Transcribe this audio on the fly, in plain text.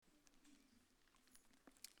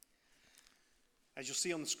As you'll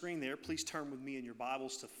see on the screen there, please turn with me in your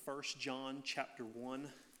Bibles to 1 John chapter 1,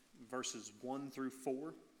 verses 1 through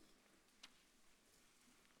 4.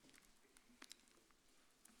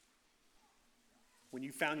 When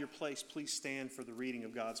you found your place, please stand for the reading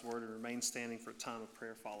of God's Word and remain standing for a time of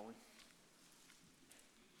prayer following.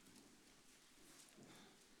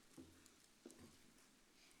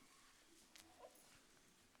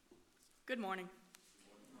 Good morning.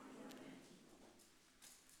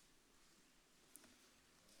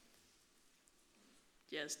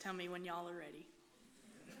 Just tell me when y'all are ready.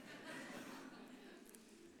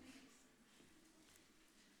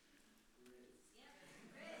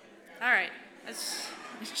 All right.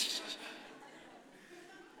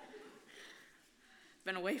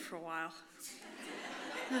 Been away for a while.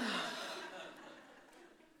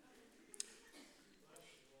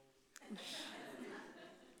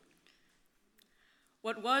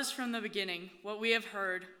 What was from the beginning, what we have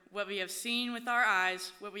heard, what we have seen with our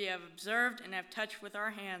eyes, what we have observed and have touched with our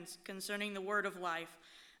hands concerning the word of life,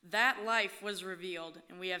 that life was revealed,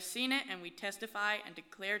 and we have seen it, and we testify and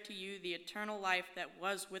declare to you the eternal life that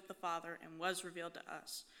was with the Father and was revealed to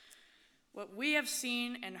us. What we have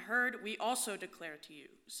seen and heard, we also declare to you,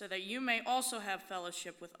 so that you may also have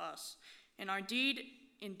fellowship with us. And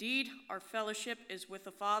indeed, our fellowship is with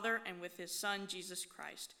the Father and with his Son, Jesus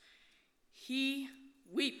Christ.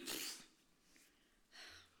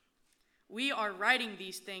 We are writing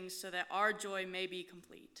these things so that our joy may be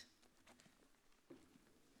complete.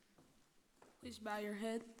 Please bow your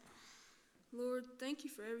head. Lord, thank you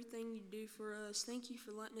for everything you do for us. Thank you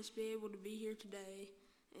for letting us be able to be here today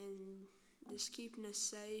and just keeping us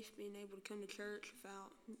safe, being able to come to church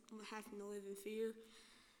without having to live in fear.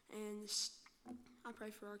 And I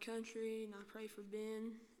pray for our country, and I pray for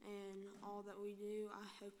Ben and all that we do. I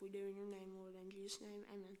hope we do in your name, Lord. In Jesus' name,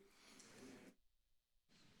 amen.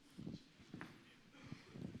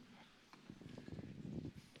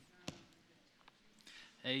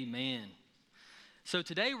 Amen. So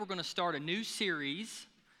today we're going to start a new series.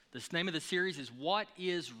 The name of the series is What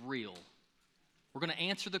is Real? We're going to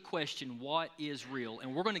answer the question, what is real?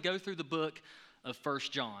 And we're going to go through the book of 1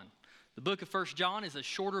 John. The book of 1 John is a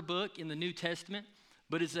shorter book in the New Testament,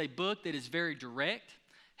 but it's a book that is very direct,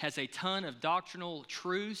 has a ton of doctrinal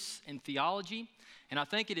truths and theology, and I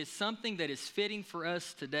think it is something that is fitting for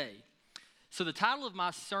us today. So the title of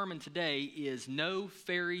my sermon today is No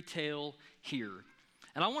Fairy Tale Here.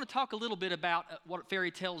 And I want to talk a little bit about what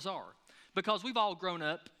fairy tales are, because we've all grown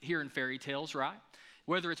up hearing fairy tales, right?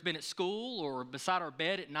 Whether it's been at school or beside our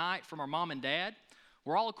bed at night from our mom and dad,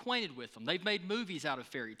 we're all acquainted with them. They've made movies out of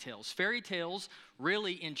fairy tales. Fairy tales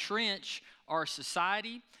really entrench our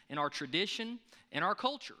society and our tradition and our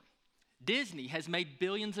culture. Disney has made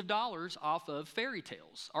billions of dollars off of fairy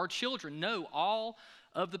tales. Our children know all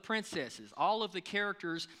of the princesses, all of the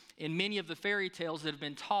characters in many of the fairy tales that have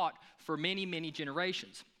been taught for many, many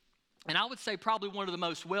generations. And I would say probably one of the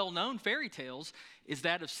most well-known fairy tales is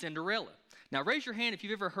that of Cinderella. Now, raise your hand if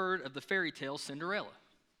you've ever heard of the fairy tale Cinderella.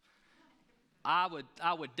 I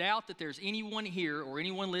would doubt that there's anyone here or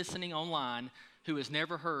anyone listening online who has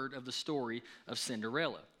never heard of the story of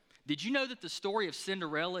Cinderella. Did you know that the story of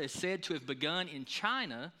Cinderella is said to have begun in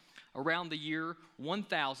China around the year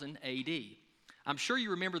 1000 AD? I'm sure you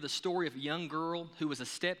remember the story of a young girl who was a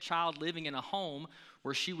stepchild living in a home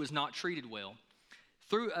where she was not treated well.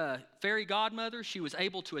 Through a fairy godmother, she was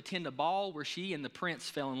able to attend a ball where she and the prince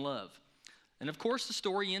fell in love. And of course, the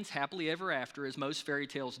story ends happily ever after, as most fairy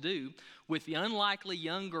tales do, with the unlikely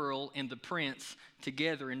young girl and the prince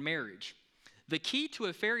together in marriage. The key to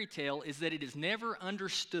a fairy tale is that it is never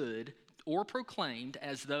understood or proclaimed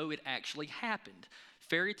as though it actually happened.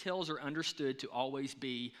 Fairy tales are understood to always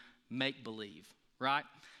be make-believe, right?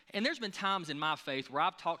 And there's been times in my faith where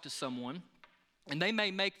I've talked to someone and they may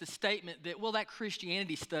make the statement that, well, that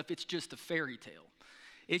Christianity stuff, it's just a fairy tale.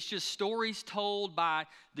 It's just stories told by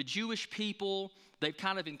the Jewish people. They've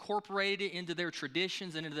kind of incorporated it into their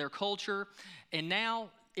traditions and into their culture. And now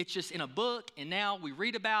it's just in a book, and now we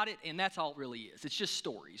read about it, and that's all it really is. It's just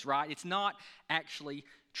stories, right? It's not actually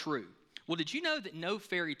true. Well, did you know that no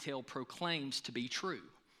fairy tale proclaims to be true?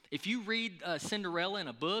 If you read Cinderella in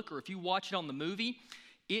a book, or if you watch it on the movie,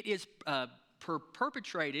 it is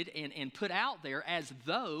perpetrated and put out there as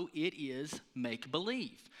though it is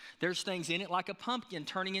make-believe. There's things in it like a pumpkin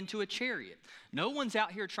turning into a chariot. No one's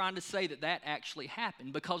out here trying to say that that actually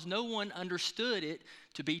happened, because no one understood it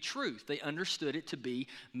to be truth. They understood it to be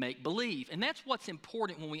make-believe. And that's what's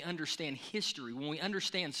important when we understand history, when we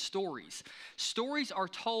understand stories. Stories are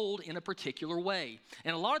told in a particular way.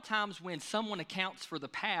 And a lot of times when someone accounts for the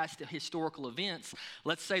past of historical events,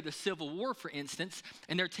 let's say the Civil War, for instance,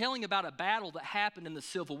 and they're telling about a battle that happened in the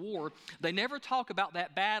Civil War, they never talk about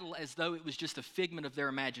that battle as though it was just a figment of their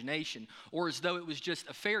imagination or as though it was just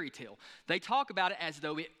a fairy tale. They talk about it as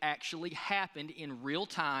though it actually happened in real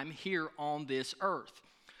time here on this earth.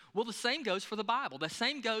 Well, the same goes for the Bible. The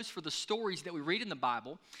same goes for the stories that we read in the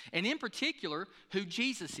Bible, and in particular, who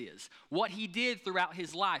Jesus is, what he did throughout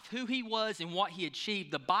his life, who he was and what he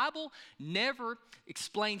achieved. The Bible never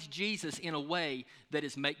explains Jesus in a way that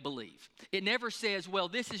is make-believe. It never says, well,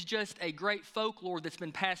 this is just a great folklore that's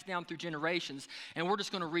been passed down through generations, and we're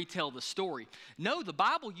just going to retell the story. No, the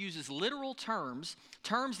Bible uses literal terms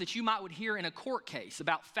that you would hear in a court case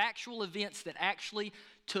about factual events that actually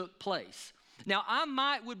took place. Now,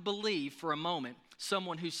 would believe for a moment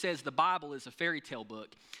someone who says the Bible is a fairy tale book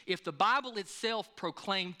if the Bible itself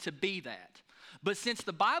proclaimed to be that. But since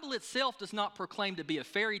the Bible itself does not proclaim to be a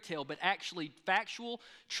fairy tale, but actually factual,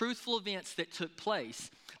 truthful events that took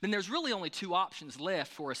place, then there's really only two options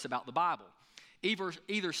left for us about the Bible.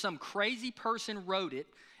 Either some crazy person wrote it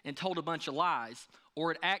and told a bunch of lies,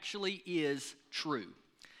 or it actually is true.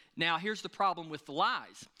 Now, here's the problem with the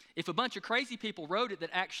lies. If a bunch of crazy people wrote it that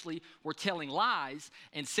actually were telling lies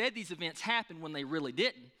and said these events happened when they really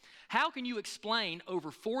didn't, how can you explain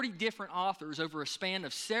over 40 different authors over a span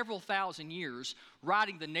of several thousand years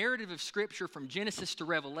writing the narrative of Scripture from Genesis to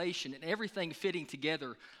Revelation and everything fitting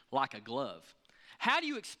together like a glove? How do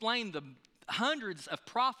you explain the hundreds of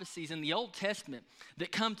prophecies in the Old Testament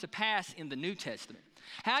that come to pass in the New Testament?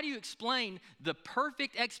 How do you explain the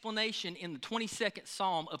perfect explanation in the 22nd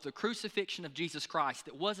Psalm of the crucifixion of Jesus Christ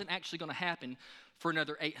that wasn't actually going to happen for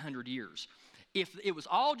another 800 years? If it was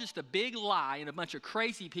all just a big lie and a bunch of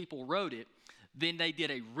crazy people wrote it, then they did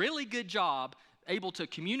a really good job able to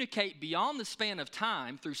communicate beyond the span of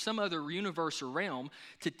time through some other universe or realm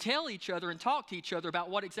to tell each other and talk to each other about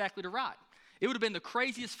what exactly to write. It would have been the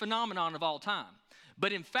craziest phenomenon of all time.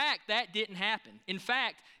 But in fact, that didn't happen. In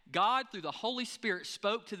fact, God, through the Holy Spirit,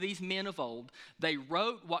 spoke to these men of old. They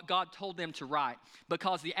wrote what God told them to write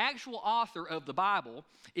because the actual author of the Bible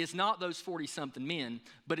is not those 40-something men,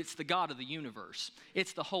 but it's the God of the universe.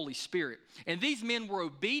 It's the Holy Spirit. And these men were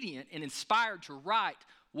obedient and inspired to write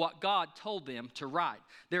what God told them to write.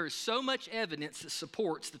 There is so much evidence that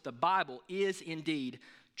supports that the Bible is indeed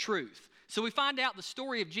truth. So we find out the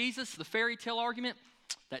story of Jesus, the fairy tale argument,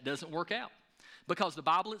 that doesn't work out, because the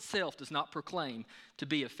Bible itself does not proclaim to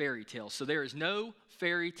be a fairy tale. So there is no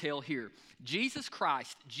fairy tale here. Jesus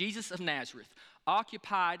Christ, Jesus of Nazareth,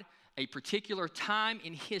 occupied a particular time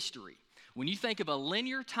in history. When you think of a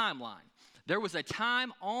linear timeline, there was a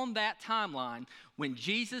time on that timeline when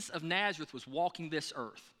Jesus of Nazareth was walking this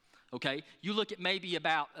earth. Okay, you look at maybe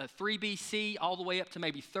about 3 BC all the way up to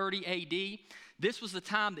maybe 30 AD. This was the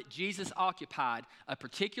time that Jesus occupied a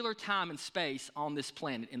particular time and space on this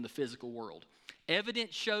planet in the physical world.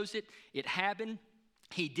 Evidence shows it. It happened.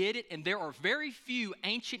 He did it, and there are very few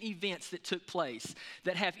ancient events that took place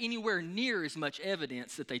that have anywhere near as much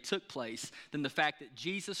evidence that they took place than the fact that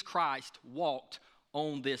Jesus Christ walked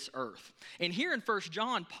on this earth. And here in 1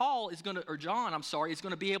 John, John is going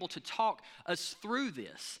to be able to talk us through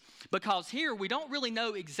this, because here we don't really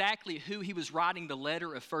know exactly who he was writing the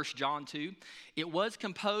letter of 1 John to. It was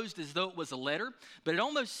composed as though it was a letter, but it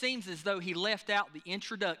almost seems as though he left out the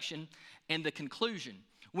introduction and the conclusion.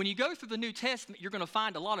 When you go through the New Testament, you're going to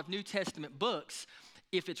find a lot of New Testament books.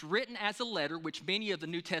 If it's written as a letter, which many of the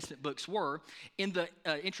New Testament books were, in the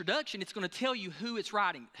introduction, it's going to tell you who it's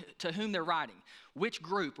writing, to whom they're writing, which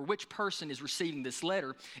group or which person is receiving this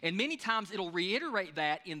letter. And many times it'll reiterate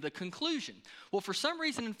that in the conclusion. Well, for some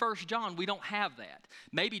reason in 1 John, we don't have that.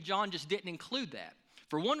 Maybe John just didn't include that.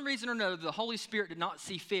 For one reason or another, the Holy Spirit did not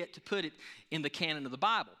see fit to put it in the canon of the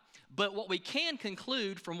Bible. But what we can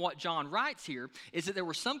conclude from what John writes here is that there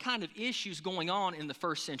were some kind of issues going on in the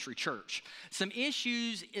first century church. Some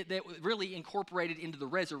issues that really incorporated into the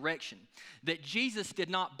resurrection, that Jesus did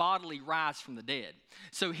not bodily rise from the dead.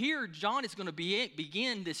 So here John is going to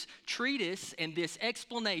begin this treatise and this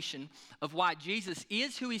explanation of why Jesus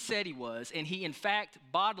is who he said he was, and he in fact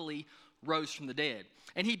bodily rose from the dead.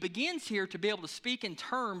 And he begins here to be able to speak in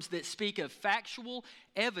terms that speak of factual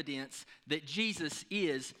evidence that Jesus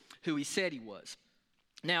is who he said he was.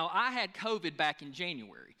 Now, I had COVID back in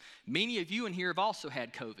January. Many of you in here have also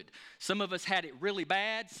had COVID. Some of us had it really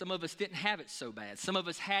bad. Some of us didn't have it so bad. Some of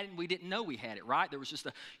us had it and we didn't know we had it, right? There was just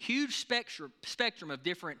a huge spectrum of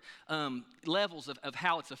different levels of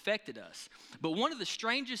how it's affected us. But one of the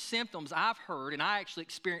strangest symptoms I've heard, and I actually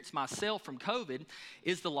experienced myself from COVID,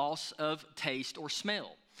 is the loss of taste or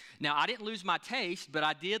smell. Now, I didn't lose my taste, but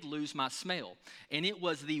I did lose my smell. And it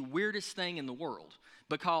was the weirdest thing in the world.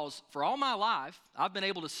 Because for all my life, I've been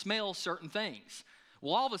able to smell certain things.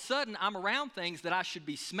 Well, all of a sudden, I'm around things that I should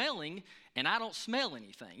be smelling, and I don't smell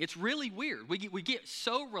anything. It's really weird. We get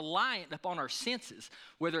so reliant upon our senses,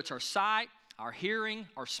 whether it's our sight, our hearing,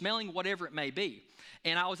 our smelling, whatever it may be.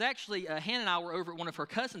 And I was actually, Hannah and I were over at one of her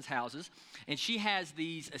cousin's houses, and she has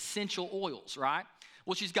these essential oils, right?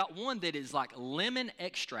 Well, she's got one that is like lemon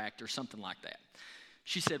extract or something like that.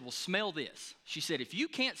 She said, well, smell this. She said, if you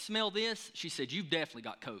can't smell this, she said, you've definitely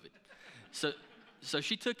got COVID. So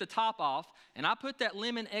she took the top off, and I put that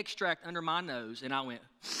lemon extract under my nose, and I went,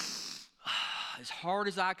 as hard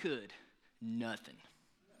as I could, nothing.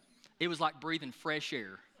 It was like breathing fresh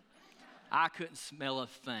air. I couldn't smell a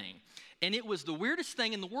thing. And it was the weirdest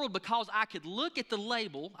thing in the world because I could look at the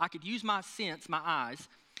label, I could use my sense, my eyes,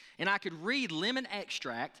 and I could read lemon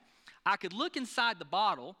extract. I could look inside the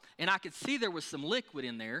bottle, and I could see there was some liquid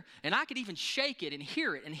in there, and I could even shake it and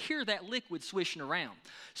hear that liquid swishing around.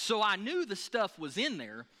 So I knew the stuff was in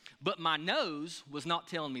there, but my nose was not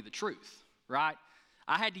telling me the truth, right?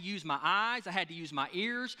 I had to use my eyes, I had to use my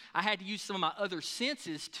ears, I had to use some of my other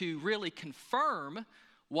senses to really confirm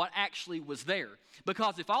what actually was there.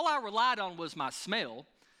 Because if all I relied on was my smell,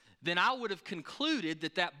 then I would have concluded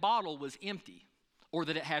that that bottle was empty or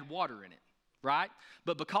that it had water in it. Right?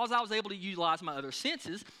 But because I was able to utilize my other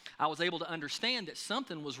senses, I was able to understand that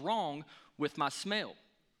something was wrong with my smell.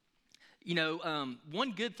 You know,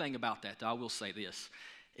 one good thing about that, though, I will say this,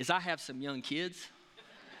 is I have some young kids.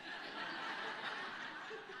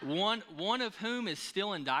 One of whom is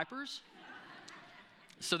still in diapers.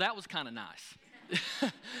 So that was kind of nice.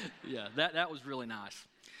 Yeah, that was really nice.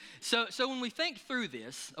 So when we think through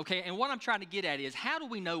this, okay, and what I'm trying to get at is, how do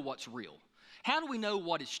we know what's real? How do we know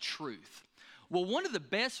what is truth? Well, one of the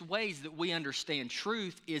best ways that we understand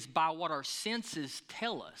truth is by what our senses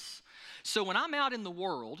tell us. So when I'm out in the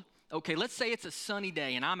world, okay, let's say it's a sunny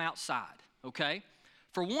day and I'm outside, okay?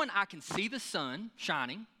 For one, I can see the sun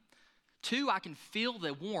shining. Two, I can feel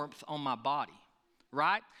the warmth on my body,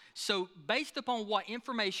 right? So based upon what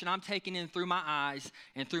information I'm taking in through my eyes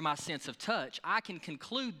and through my sense of touch, I can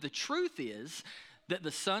conclude the truth is that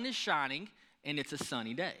the sun is shining and it's a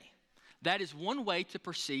sunny day. That is one way to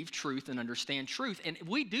perceive truth and understand truth. And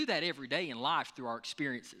we do that every day in life through our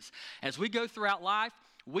experiences. As we go throughout life,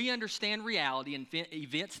 we understand reality and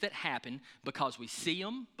events that happen because we see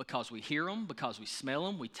them, because we hear them, because we smell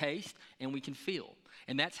them, we taste, and we can feel.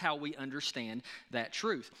 And that's how we understand that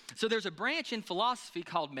truth. So there's a branch in philosophy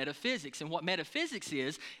called metaphysics. And what metaphysics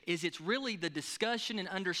is it's really the discussion and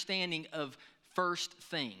understanding of first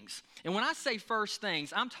things. And when I say first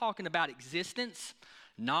things, I'm talking about existence,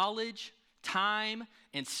 knowledge, time,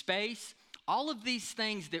 and space, all of these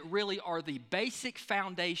things that really are the basic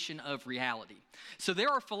foundation of reality. So there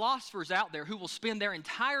are philosophers out there who will spend their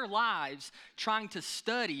entire lives trying to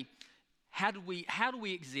study how do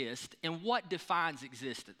we exist and what defines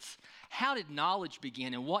existence? How did knowledge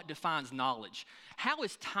begin and what defines knowledge? How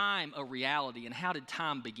is time a reality and how did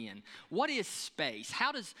time begin? What is space?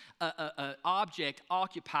 How does an object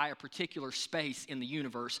occupy a particular space in the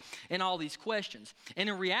universe? And all these questions. And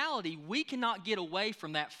in reality, we cannot get away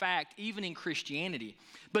from that fact even in Christianity.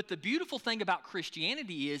 But the beautiful thing about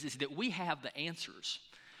Christianity is that we have the answers.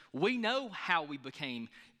 We know how we became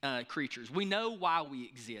creatures. We know why we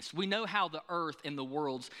exist. We know how the earth and the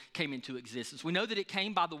worlds came into existence. We know that it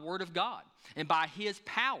came by the Word of God and by His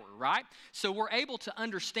power, right? So we're able to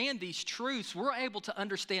understand these truths. We're able to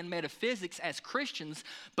understand metaphysics as Christians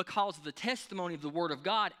because the testimony of the Word of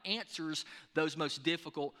God answers those most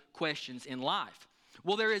difficult questions in life.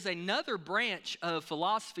 Well, there is another branch of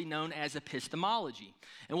philosophy known as epistemology.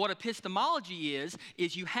 And what epistemology is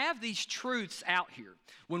you have these truths out here.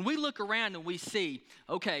 When we look around and we see,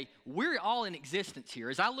 okay, we're all in existence here.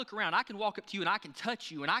 As I look around, I can walk up to you and I can touch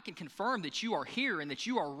you and I can confirm that you are here and that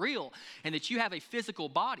you are real and that you have a physical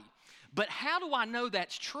body. But how do I know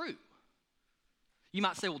that's true? You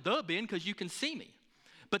might say, well, duh, Ben, because you can see me.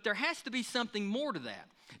 But there has to be something more to that.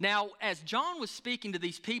 Now, as John was speaking to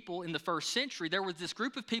these people in the first century, there was this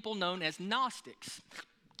group of people known as Gnostics.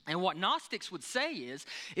 And what Gnostics would say is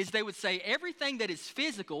they would say everything that is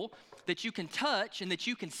physical, that you can touch and that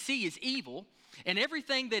you can see is evil, and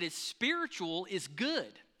everything that is spiritual is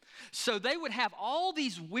good. So they would have all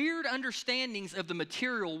these weird understandings of the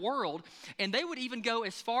material world, and they would even go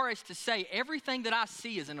as far as to say, everything that I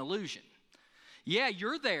see is an illusion. Yeah,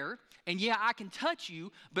 you're there, and yeah, I can touch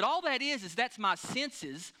you, but all that is that's my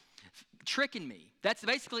senses tricking me. That's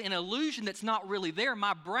basically an illusion that's not really there.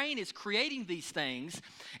 My brain is creating these things,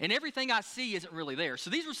 and everything I see isn't really there.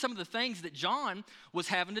 So these were some of the things that John was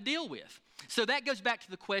having to deal with. So that goes back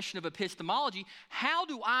to the question of epistemology. How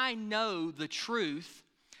do I know the truth?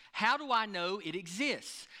 How do I know it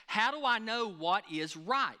exists? How do I know what is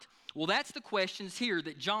right? Well, that's the questions here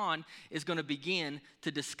that John is going to begin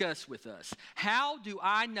to discuss with us. How do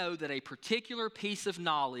I know that a particular piece of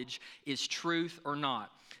knowledge is truth or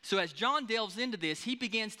not? So as John delves into this, he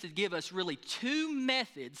begins to give us really two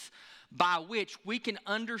methods by which we can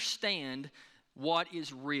understand what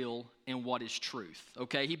is real and what is truth.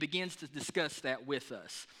 Okay, he begins to discuss that with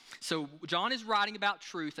us. So John is writing about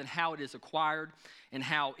truth and how it is acquired and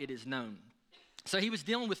how it is known. So he was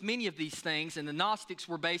dealing with many of these things, and the Gnostics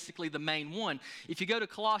were basically the main one. If you go to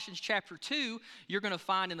Colossians chapter 2, you're going to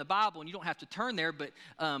find in the Bible, and you don't have to turn there, but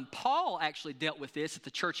Paul actually dealt with this at the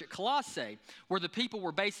church at Colossae, where the people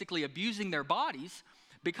were basically abusing their bodies,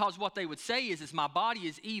 because what they would say is my body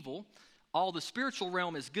is evil, all the spiritual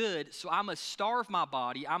realm is good, so I must starve my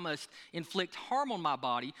body, I must inflict harm on my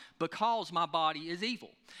body because my body is evil.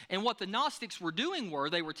 And what the Gnostics were doing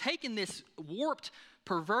they were taking this warped,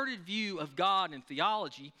 perverted view of God and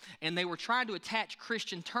theology, and they were trying to attach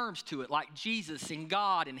Christian terms to it, like Jesus and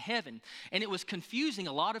God and heaven, and it was confusing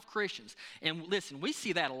a lot of Christians. And listen, we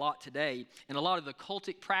see that a lot today in a lot of the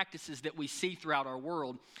cultic practices that we see throughout our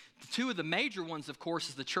world. Two of the major ones, of course,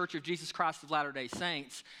 is the Church of Jesus Christ of Latter-day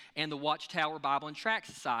Saints and the Watchtower Bible and Tract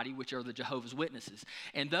Society, which are the Jehovah's Witnesses.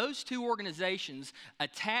 And those two organizations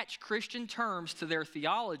attach Christian terms to their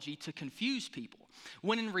theology to confuse people,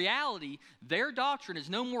 when in reality, their doctrine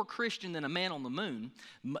is no more Christian than a man on the moon.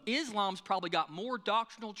 Islam's probably got more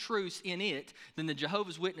doctrinal truths in it than the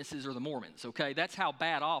Jehovah's Witnesses or the Mormons, okay? That's how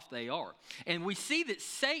bad off they are. And we see that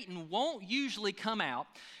Satan won't usually come out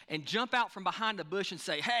and jump out from behind a bush and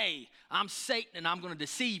say, hey, I'm Satan and I'm going to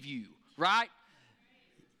deceive you, right?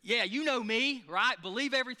 Yeah, you know me, right?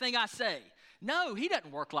 Believe everything I say. No, he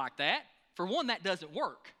doesn't work like that. For one, that doesn't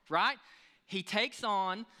work, right? He takes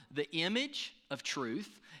on the image of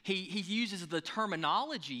truth. He uses the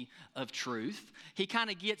terminology of truth. He kind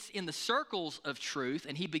of gets in the circles of truth,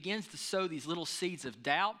 and he begins to sow these little seeds of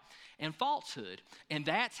doubt and falsehood. And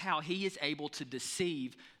that's how he is able to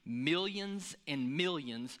deceive millions and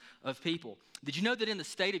millions of people. Did you know that in the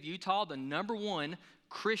state of Utah, the number one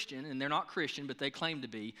Christian, and they're not Christian, but they claim to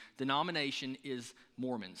be, denomination is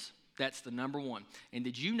Mormons? That's the number one. And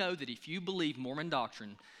did you know that if you believe Mormon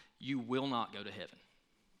doctrine, you will not go to heaven?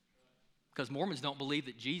 Because Mormons don't believe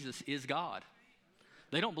that Jesus is God.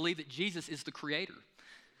 They don't believe that Jesus is the creator.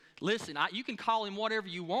 Listen, you can call him whatever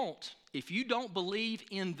you want. If you don't believe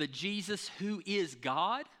in the Jesus who is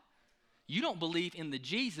God, you don't believe in the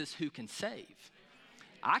Jesus who can save.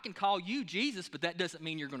 I can call you Jesus, but that doesn't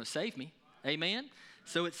mean you're going to save me. Amen?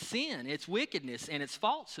 So it's sin, it's wickedness, and it's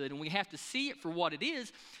falsehood, and we have to see it for what it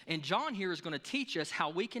is. And John here is going to teach us how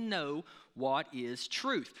we can know what is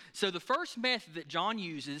truth. So the first method that John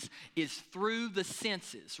uses is through the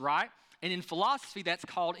senses, right? And in philosophy, that's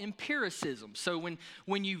called empiricism. So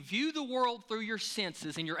when you view the world through your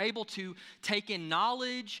senses and you're able to take in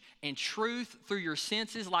knowledge and truth through your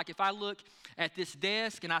senses, like if I look at this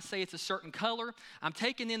desk and I say it's a certain color, I'm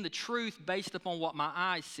taking in the truth based upon what my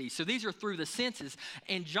eyes see. So these are through the senses.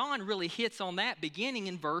 And John really hits on that beginning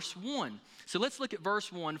in verse 1. So let's look at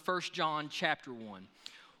verse 1, 1 John chapter 1.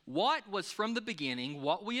 What was from the beginning,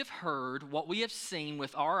 what we have heard, what we have seen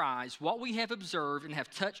with our eyes, what we have observed and have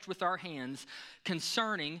touched with our hands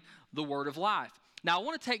concerning the word of life. Now, I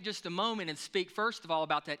want to take just a moment and speak first of all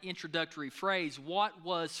about that introductory phrase, what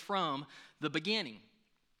was from the beginning.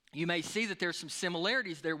 You may see that there's some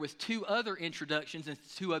similarities there with two other introductions in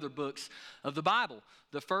two other books of the Bible.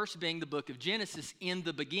 The first being the book of Genesis. In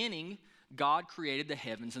the beginning, God created the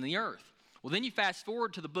heavens and the earth. Well, then you fast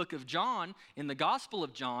forward to the book of John, in the Gospel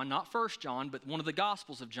of John, not 1 John, but one of the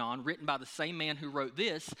Gospels of John, written by the same man who wrote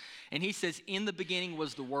this. And he says, in the beginning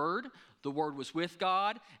was the Word was with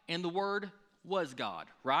God, and the Word was God,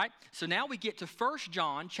 right? So now we get to 1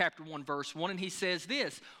 John chapter 1, verse 1, and he says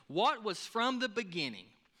this, what was from the beginning?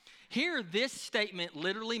 Here, this statement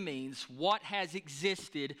literally means what has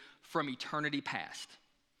existed from eternity past.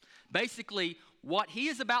 Basically, what he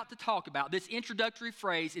is about to talk about, this introductory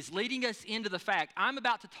phrase, is leading us into the fact I'm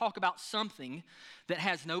about to talk about something that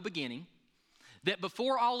has no beginning, That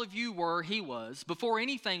before all of you were, he was. Before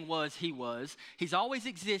anything was, he was. He's always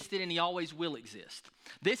existed and he always will exist.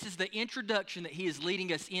 This is the introduction that he is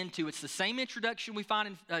leading us into. It's the same introduction we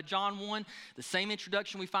find in John 1, the same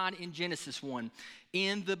introduction we find in Genesis 1.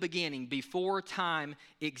 In the beginning, before time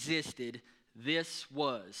existed, this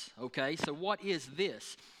was. Okay, so what is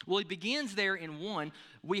this? Well, he begins there in 1.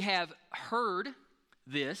 We have heard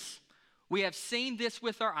this. We have seen this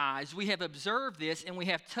with our eyes, we have observed this, and we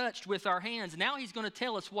have touched with our hands. Now he's going to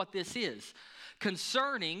tell us what this is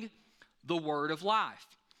concerning the word of life.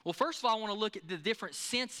 Well, first of all, I want to look at the different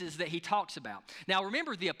senses that he talks about. Now,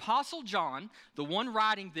 remember, the Apostle John, the one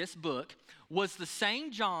writing this book, was the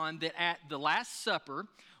same John that at the Last Supper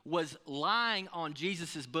was lying on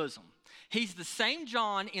Jesus' bosom. He's the same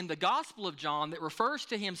John in the Gospel of John that refers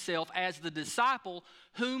to himself as the disciple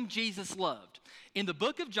whom Jesus loved. In the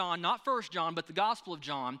book of John, not 1 John, but the Gospel of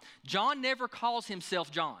John, John never calls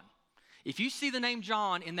himself John. If you see the name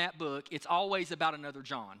John in that book, it's always about another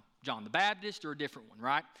John, John the Baptist or a different one,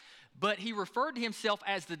 right? But he referred to himself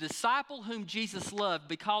as the disciple whom Jesus loved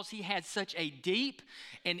because he had such a deep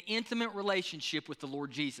and intimate relationship with the Lord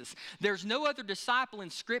Jesus. There's no other disciple in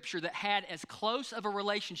Scripture that had as close of a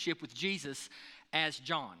relationship with Jesus as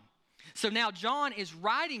John. So now John is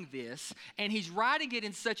writing this, and he's writing it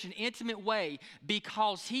in such an intimate way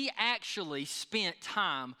because he actually spent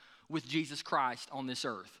time with Jesus Christ on this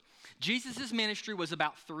earth. Jesus' ministry was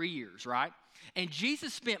about 3 years, right? And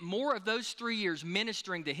Jesus spent more of those 3 years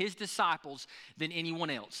ministering to his disciples than anyone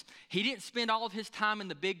else. He didn't spend all of his time in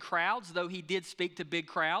the big crowds, though he did speak to big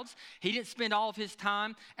crowds. He didn't spend all of his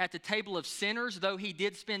time at the table of sinners, though he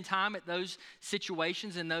did spend time at those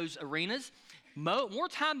situations in those arenas. More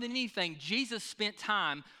time than anything, Jesus spent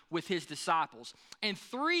time with his disciples. And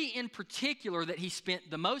 3 in particular that he spent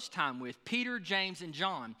the most time with, Peter, James, and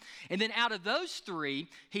John. And then out of those 3,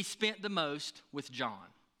 he spent the most with John.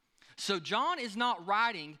 So John is not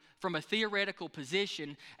writing from a theoretical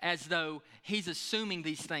position as though he's assuming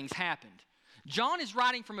these things happened. John is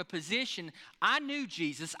writing from a position, I knew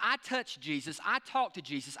Jesus, I touched Jesus, I talked to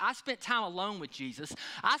Jesus, I spent time alone with Jesus,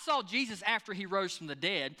 I saw Jesus after he rose from the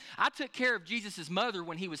dead, I took care of Jesus' mother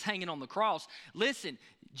when he was hanging on the cross. Listen,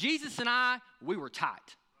 Jesus and I, we were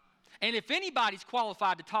tight. And if anybody's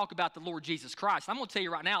qualified to talk about the Lord Jesus Christ, I'm going to tell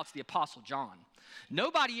you right now, it's the Apostle John.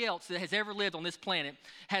 Nobody else that has ever lived on this planet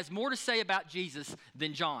has more to say about Jesus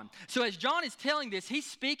than John. So as John is telling this, he's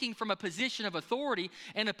speaking from a position of authority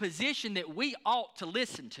and a position that we ought to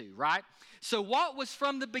listen to, right? So what was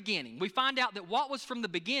from the beginning? We find out that what was from the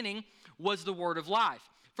beginning was the word of life.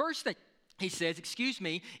 First thing he says,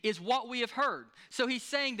 is what we have heard. So he's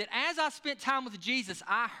saying that as I spent time with Jesus,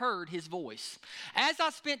 I heard his voice. As I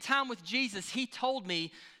spent time with Jesus, he told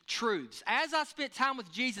me truths. As I spent time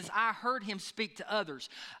with Jesus, I heard him speak to others.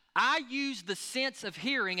 I used the sense of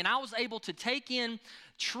hearing, and I was able to take in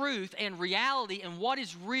truth and reality and what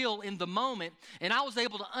is real in the moment, and I was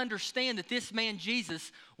able to understand that this man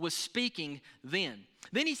Jesus was speaking then.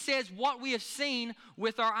 Then he says what we have seen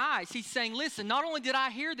with our eyes. He's saying, listen, not only did I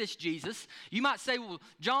hear this Jesus, you might say, well,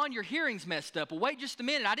 John, your hearing's messed up. Well, wait just a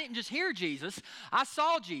minute. I didn't just hear Jesus. I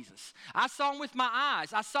saw Jesus. I saw him with my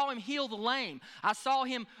eyes. I saw him heal the lame. I saw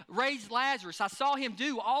him raise Lazarus. I saw him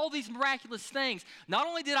do all these miraculous things. Not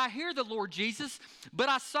only did I hear the Lord Jesus, but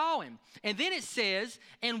I saw him. And then it says,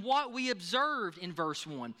 and what we observed in verse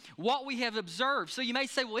 1. What we have observed. So you may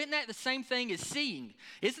say, well, isn't that the same thing as seeing?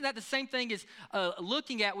 Isn't that the same thing as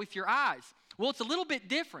looking at with your eyes? Well, it's a little bit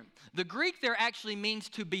different. The Greek there actually means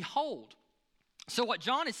to behold. So what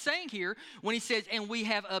John is saying here when he says, and we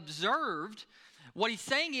have observed, what he's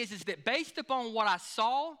saying is that based upon what I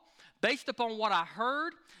saw, based upon what I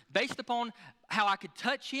heard, based upon how I could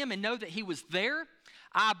touch him and know that he was there,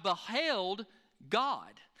 I beheld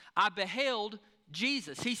God. I beheld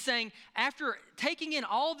Jesus. He's saying, after taking in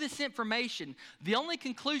all this information, the only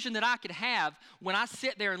conclusion that I could have when I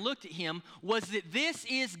sat there and looked at him was that this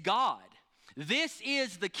is God. This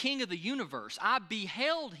is the King of the universe. I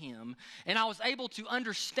beheld him, and I was able to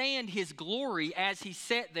understand his glory as he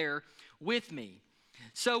sat there with me.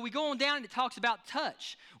 So we go on down and it talks about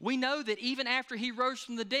touch. We know that even after he rose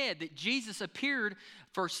from the dead, that Jesus appeared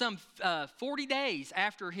for some 40 days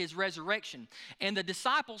after his resurrection, and the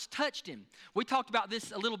disciples touched him. We talked about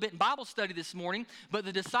this a little bit in Bible study this morning, but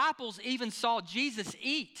the disciples even saw Jesus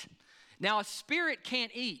eat. Now, a spirit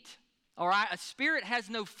can't eat, all right? A spirit has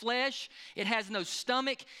no flesh, it has no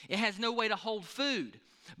stomach, it has no way to hold food.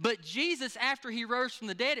 But Jesus, after he rose from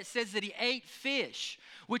the dead, it says that he ate fish,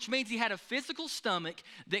 which means he had a physical stomach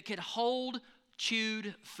that could hold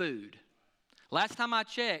chewed food. Last time I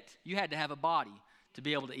checked, you had to have a body to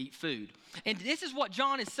be able to eat food. And this is what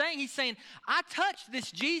John is saying. He's saying, I touched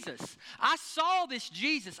this Jesus. I saw this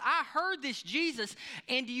Jesus. I heard this Jesus.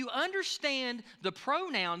 And do you understand the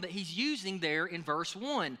pronoun that he's using there in verse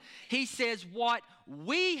 1? He says, what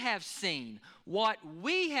we have seen, what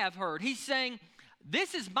we have heard. He's saying,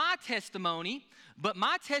 this is my testimony, but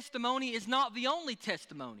my testimony is not the only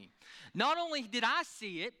testimony. Not only did I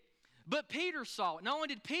see it, but Peter saw it. Not only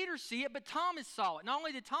did Peter see it, but Thomas saw it. Not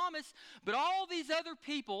only did Thomas, but all these other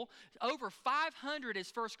people, over 500,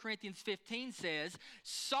 as 1 Corinthians 15 says,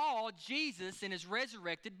 saw Jesus in his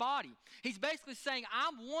resurrected body. He's basically saying,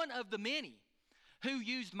 I'm one of the many who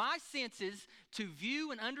used my senses to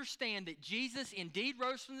view and understand that Jesus indeed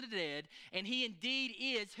rose from the dead, and he indeed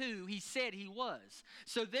is who he said he was.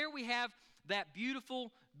 So there we have that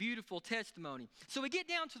beautiful, beautiful testimony. So we get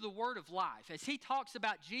down to the word of life. As he talks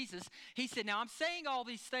about Jesus, he said, now I'm saying all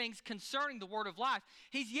these things concerning the word of life.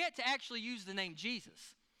 He's yet to actually use the name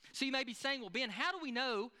Jesus. So you may be saying, well, Ben, how do we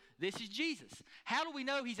know this is Jesus? How do we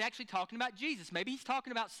know he's actually talking about Jesus? Maybe he's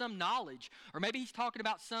talking about some knowledge, or maybe he's talking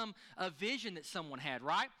about some vision that someone had,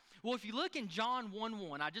 right? Well, if you look in John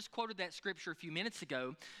 1:1, I just quoted that scripture a few minutes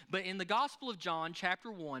ago, but in the Gospel of John,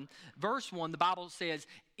 chapter 1, verse 1, the Bible says,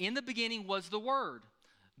 in the beginning was the Word.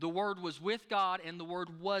 The Word was with God, and the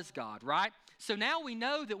Word was God, right? So now we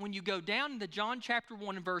know that when you go down into John chapter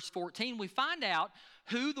 1 and verse 14, we find out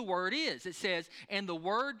who the Word is. It says, and the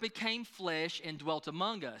Word became flesh and dwelt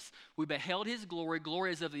among us. We beheld his glory,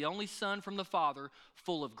 glory as of the only Son from the Father,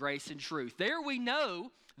 full of grace and truth. There we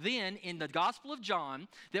know then in the Gospel of John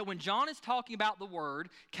that when John is talking about the Word,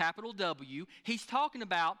 capital W, he's talking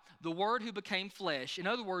about the Word who became flesh. In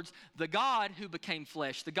other words, the God who became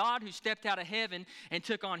flesh, the God who stepped out of heaven and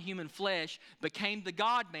took on human flesh, became the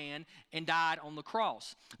God-man and died on the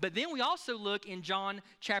cross. But then we also look in John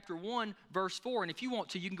chapter 1, verse 4, and if you want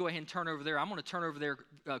to, you can go ahead and turn over there. I'm going to turn over there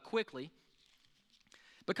quickly.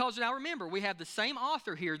 Because now remember, we have the same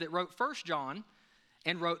author here that wrote 1 John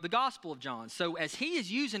and wrote the Gospel of John. So as he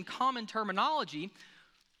is using common terminology,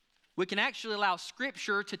 we can actually allow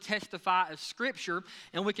Scripture to testify of Scripture,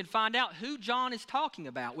 and we can find out who John is talking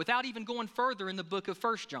about without even going further in the book of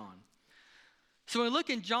 1 John. So when we look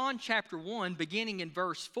in John chapter 1, beginning in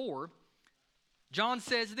verse 4, John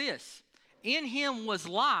says this, in him was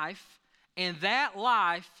life, and that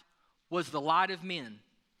life was the light of men.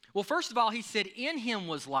 Well, first of all, he said in him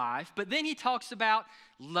was life, but then he talks about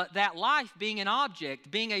that life being an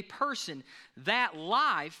object, being a person. That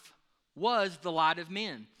life was the light of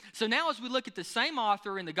men. So now as we look at the same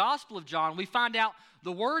author in the Gospel of John, we find out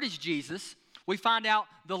the Word is Jesus. We find out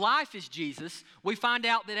the life is Jesus. We find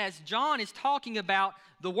out that as John is talking about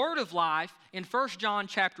the Word of life in 1 John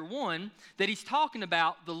chapter 1, that he's talking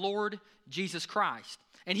about the Lord Jesus Christ.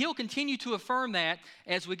 And he'll continue to affirm that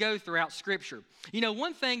as we go throughout Scripture. You know,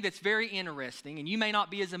 one thing that's very interesting, and you may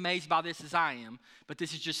not be as amazed by this as I am, but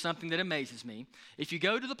this is just something that amazes me. If you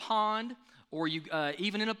go to the pond or you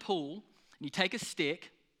even in a pool, and you take a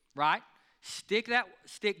stick, right? Stick that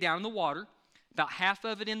stick down in the water, about half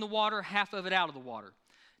of it in the water, half of it out of the water.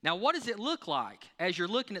 Now, what does it look like as you're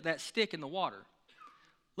looking at that stick in the water?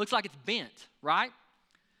 Looks like it's bent, right?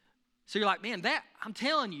 So you're like, man, I'm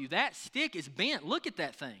telling you, that stick is bent. Look at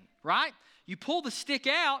that thing, right? You pull the stick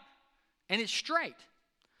out, and it's straight.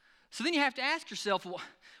 So then you have to ask yourself, well,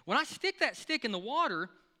 when I stick that stick in the water,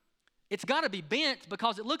 it's got to be bent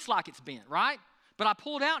because it looks like it's bent, right? But I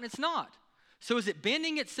pull it out, and it's not. So is it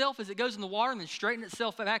bending itself as it goes in the water and then straightening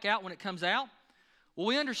itself back out when it comes out? Well,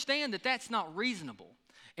 we understand that that's not reasonable.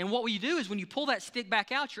 And what you do is when you pull that stick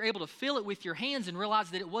back out, you're able to feel it with your hands and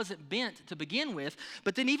realize that it wasn't bent to begin with.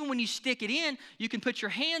 But then even when you stick it in, you can put your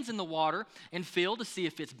hands in the water and feel to see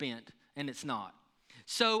if it's bent, and it's not.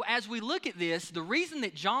 So as we look at this, the reason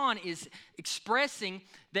that John is expressing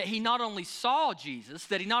that he not only saw Jesus,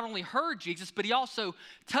 that he not only heard Jesus, but he also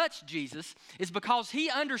touched Jesus, is because he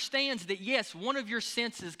understands that, yes, one of your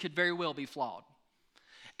senses could very well be flawed.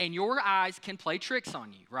 And your eyes can play tricks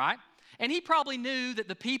on you, right? And he probably knew that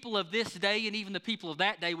the people of this day and even the people of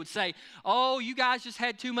that day would say, oh, you guys just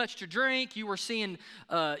had too much to drink. You were seeing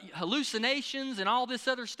hallucinations and all this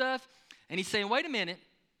other stuff. And he's saying, wait a minute.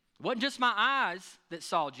 It wasn't just my eyes that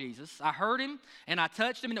saw Jesus. I heard him and I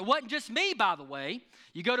touched him. And it wasn't just me, by the way.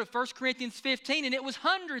 You go to 1 Corinthians 15 and it was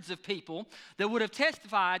hundreds of people that would have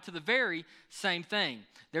testified to the very same thing.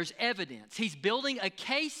 There's evidence. He's building a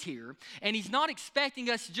case here, and he's not expecting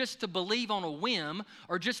us just to believe on a whim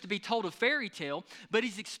or just to be told a fairy tale, but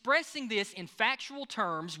he's expressing this in factual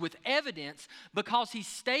terms with evidence because he's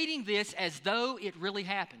stating this as though it really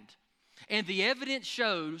happened. And the evidence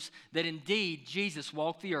shows that indeed Jesus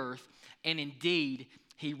walked the earth and indeed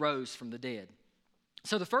he rose from the dead.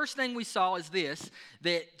 So the first thing we saw is this,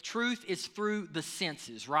 that truth is through the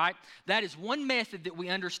senses, right? That is one method that we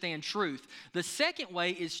understand truth. The second way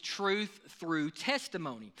is truth through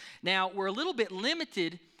testimony. Now, we're a little bit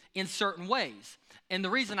limited in certain ways. And the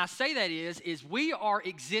reason I say that is we are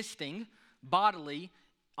existing bodily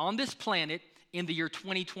on this planet in the year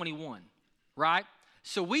 2021, right?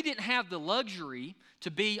 So we didn't have the luxury to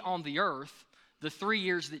be on the earth the 3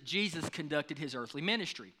 years that Jesus conducted his earthly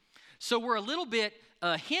ministry. So we're a little bit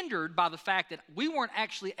hindered by the fact that we weren't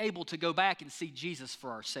actually able to go back and see Jesus for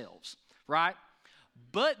ourselves, right?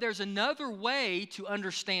 But there's another way to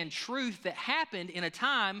understand truth that happened in a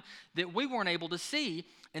time that we weren't able to see,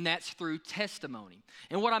 and that's through testimony.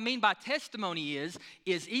 And what I mean by testimony is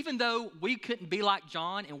even though we couldn't be like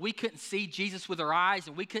John and we couldn't see Jesus with our eyes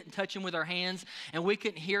and we couldn't touch him with our hands and we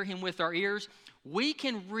couldn't hear him with our ears, we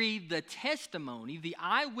can read the testimony, the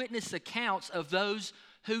eyewitness accounts of those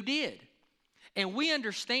who did. And we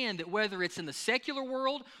understand that whether it's in the secular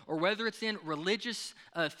world or whether it's in religious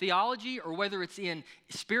theology or whether it's in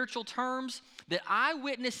spiritual terms, that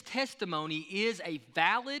eyewitness testimony is a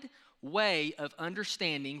valid way of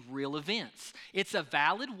understanding real events. It's a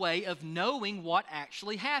valid way of knowing what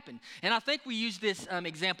actually happened. And I think we used this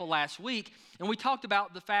example last week, and we talked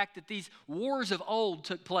about the fact that these wars of old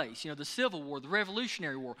took place, the Civil War, the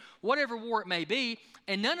Revolutionary War, whatever war it may be,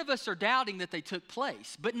 and none of us are doubting that they took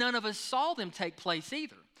place, but none of us saw them take place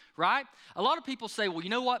either, right? A lot of people say, well, you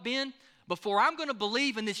know what, Ben? Before I'm going to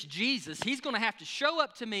believe in this Jesus, he's going to have to show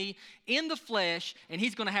up to me in the flesh, and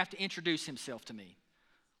he's going to have to introduce himself to me.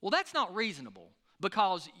 Well, that's not reasonable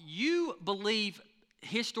because you believe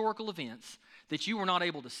historical events that you were not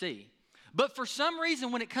able to see. But for some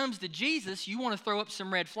reason, when it comes to Jesus, you want to throw up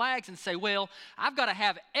some red flags and say, well, I've got to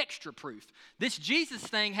have extra proof. This Jesus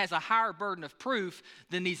thing has a higher burden of proof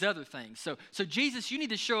than these other things. So Jesus, you need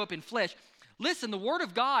to show up in flesh. Listen, the Word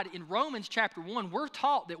of God in Romans chapter 1, we're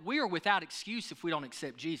taught that we are without excuse if we don't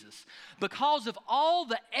accept Jesus because of all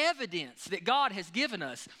the evidence that God has given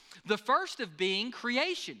us. The first of being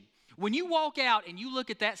creation. When you walk out and you look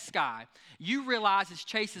at that sky, you realize, as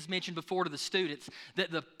Chase has mentioned before to the students, that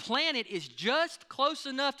the planet is just close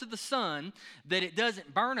enough to the sun that it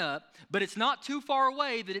doesn't burn up, but it's not too far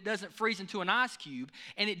away that it doesn't freeze into an ice cube.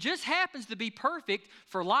 And it just happens to be perfect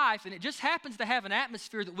for life, and it just happens to have an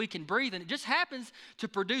atmosphere that we can breathe, and it just happens to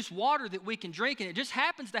produce water that we can drink, and it just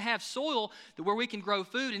happens to have soil where we can grow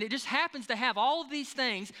food, and it just happens to have all of these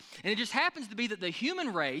things, and it just happens to be that the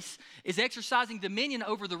human race is exercising dominion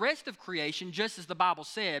over the rest of creation, just as the Bible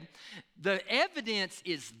said. The evidence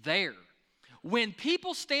is there. When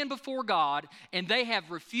people stand before God and they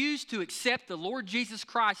have refused to accept the Lord Jesus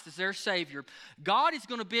Christ as their Savior, God is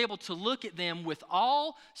going to be able to look at them with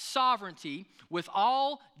all sovereignty, with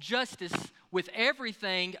all justice, with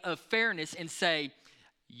everything of fairness and say,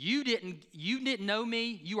 you didn't know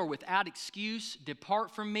me, you are without excuse,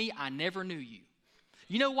 depart from me, I never knew you.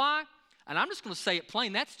 You know why? And I'm just going to say it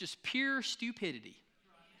plain, that's just pure stupidity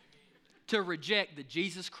to reject the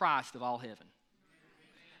Jesus Christ of all heaven.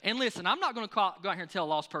 And listen, I'm not going to go out here and tell a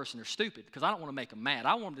lost person they're stupid because I don't want to make them mad.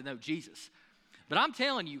 I want them to know Jesus. But I'm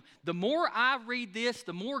telling you, the more I read this,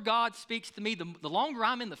 the more God speaks to me, the longer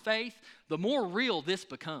I'm in the faith, the more real this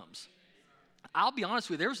becomes. I'll be honest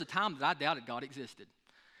with you, there was a time that I doubted God existed.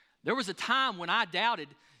 There was a time when I doubted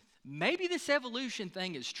maybe this evolution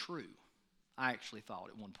thing is true. I actually thought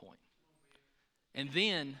at one point. And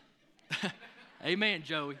then, amen,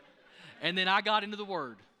 Joey. And then I got into the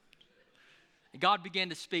Word. And God began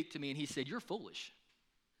to speak to me, and He said, you're foolish.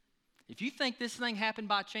 If you think this thing happened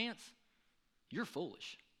by chance, you're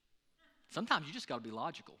foolish. Sometimes you just got to be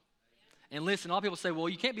logical. And listen, a lot of people say, well,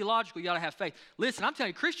 you can't be logical, you got to have faith. Listen, I'm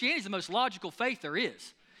telling you, Christianity is the most logical faith there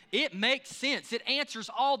is. It makes sense. It answers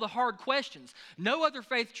all the hard questions. No other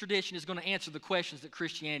faith tradition is going to answer the questions that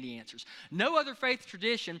Christianity answers. No other faith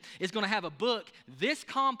tradition is going to have a book this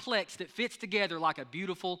complex that fits together like a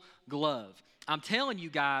beautiful glove. I'm telling you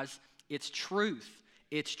guys, it's truth.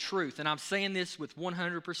 It's truth. And I'm saying this with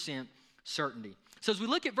 100% certainty. So as we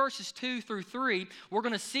look at verses 2 through 3, we're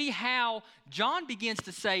going to see how John begins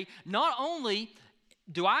to say, not only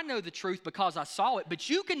do I know the truth because I saw it, but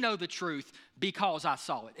you can know the truth because I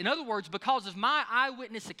saw it. In other words, because of my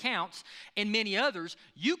eyewitness accounts and many others,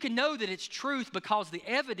 you can know that it's truth because the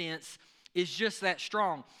evidence is just that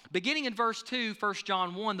strong. Beginning in verse 2, 1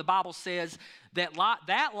 John 1, the Bible says that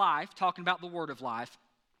that life, talking about the word of life,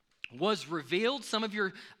 was revealed. Some of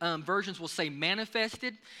your versions will say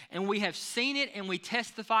manifested. And we have seen it and we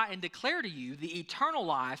testify and declare to you the eternal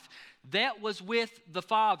life that was with the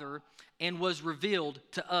Father and was revealed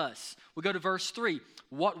to us. We go to verse 3.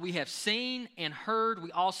 What we have seen and heard,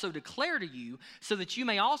 we also declare to you, so that you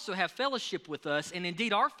may also have fellowship with us. And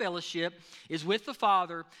indeed, our fellowship is with the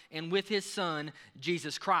Father and with his Son,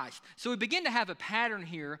 Jesus Christ. So we begin to have a pattern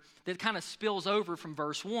here that kind of spills over from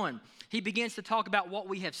verse 1. He begins to talk about what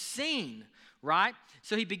we have seen, right?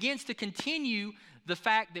 So he begins to continue the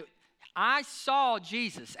fact that I saw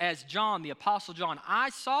Jesus, as John, the Apostle John. I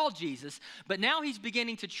saw Jesus, but now he's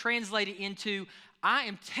beginning to translate it into, I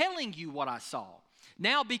am telling you what I saw.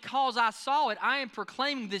 Now, because I saw it, I am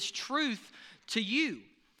proclaiming this truth to you.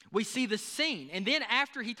 We see the scene. And then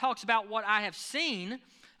after he talks about what I have seen,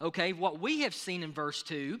 okay, what we have seen in verse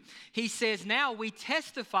 2, he says, now we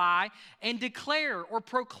testify and declare or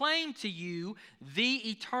proclaim to you the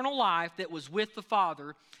eternal life that was with the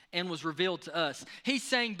Father and was revealed to us. He's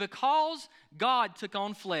saying because God took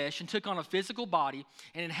on flesh and took on a physical body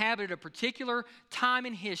and inhabited a particular time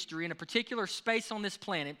in history and a particular space on this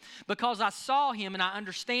planet, because I saw him and I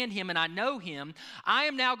understand him and I know him, I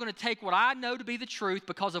am now going to take what I know to be the truth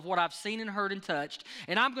because of what I've seen and heard and touched,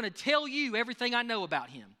 and I'm going to tell you everything I know about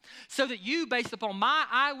him, so that you, based upon my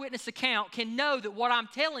eyewitness account, can know that what I'm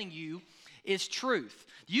telling you is truth.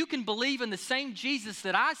 You can believe in the same Jesus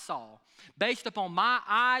that I saw based upon my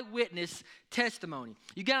eyewitness testimony.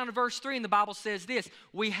 You get on to verse 3 and the Bible says this,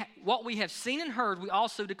 what we have seen and heard, we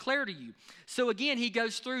also declare to you. So again, he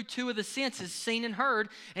goes through two of the senses, seen and heard,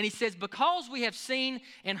 and he says, because we have seen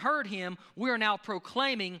and heard him, we are now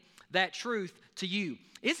proclaiming that truth to you.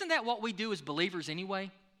 Isn't that what we do as believers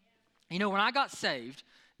anyway? You know, when I got saved,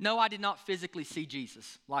 no, I did not physically see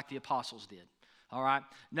Jesus like the apostles did. All right?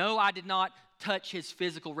 No, I did not touch his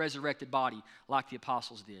physical resurrected body like the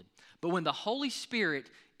apostles did. But when the Holy Spirit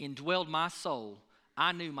indwelled my soul,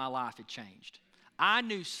 I knew my life had changed. I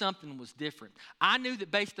knew something was different. I knew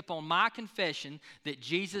that based upon my confession that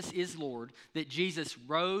Jesus is Lord, that Jesus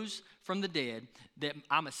rose from the dead, that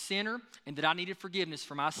I'm a sinner and that I needed forgiveness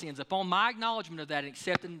for my sins. Upon my acknowledgement of that and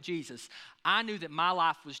accepting Jesus, I knew that my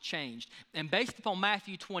life was changed. And based upon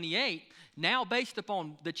Matthew 28, now based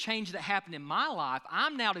upon the change that happened in my life,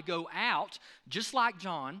 I'm now to go out, just like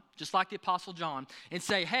John, just like the Apostle John, and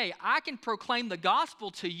say, hey, I can proclaim the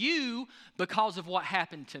gospel to you because of what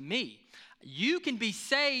happened to me. You can be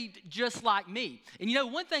saved just like me. And you know,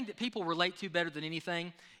 one thing that people relate to better than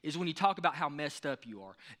anything is when you talk about how messed up you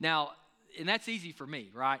are. Now, and that's easy for me,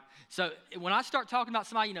 right? So when I start talking about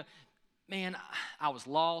somebody, you know, man, I was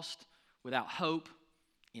lost, without hope,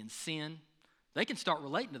 in sin, they can start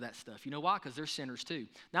relating to that stuff. You know why? Because they're sinners too.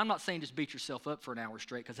 Now, I'm not saying just beat yourself up for an hour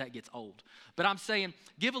straight because that gets old. But I'm saying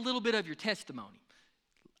give a little bit of your testimony.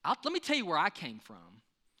 Let me tell you where I came from.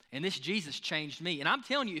 And this Jesus changed me. And I'm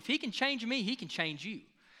telling you, if he can change me, he can change you.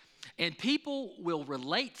 And people will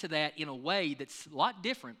relate to that in a way that's a lot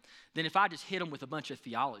different than if I just hit them with a bunch of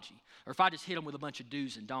theology or if I just hit them with a bunch of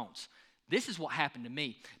do's and don'ts. This is what happened to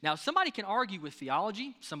me. Now, somebody can argue with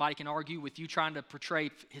theology. Somebody can argue with you trying to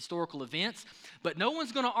portray historical events. But no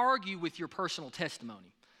one's going to argue with your personal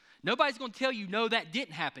testimony. Nobody's going to tell you, no, that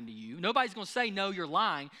didn't happen to you. Nobody's going to say, no, you're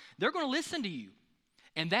lying. They're going to listen to you.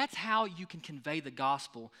 And that's how you can convey the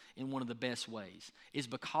gospel in one of the best ways, is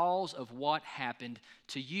because of what happened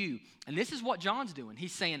to you. And this is what John's doing.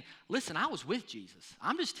 He's saying, listen, I was with Jesus.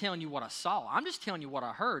 I'm just telling you what I saw. I'm just telling you what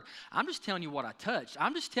I heard. I'm just telling you what I touched.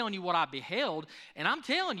 I'm just telling you what I beheld. And I'm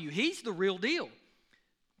telling you, he's the real deal.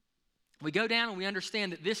 We go down and we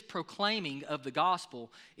understand that this proclaiming of the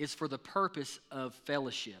gospel is for the purpose of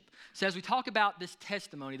fellowship. So as we talk about this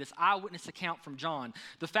testimony, this eyewitness account from John,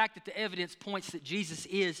 the fact that the evidence points that Jesus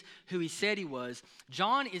is who he said he was,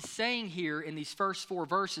 John is saying here in these first 4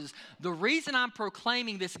 verses, the reason I'm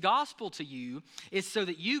proclaiming this gospel to you is so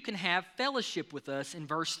that you can have fellowship with us in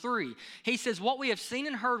verse 3. He says, what we have seen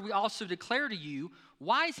and heard, we also declare to you.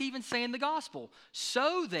 Why is he even saying the gospel?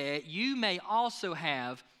 So that you may also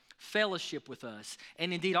have fellowship with us.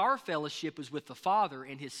 And indeed, our fellowship is with the Father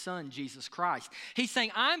and his Son, Jesus Christ. He's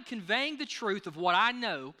saying, I'm conveying the truth of what I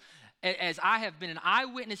know as I have been an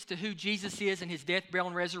eyewitness to who Jesus is and his death, burial,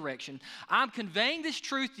 and resurrection. I'm conveying this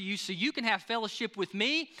truth to you so you can have fellowship with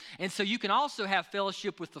me and so you can also have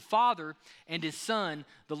fellowship with the Father and his Son,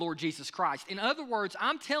 the Lord Jesus Christ. In other words,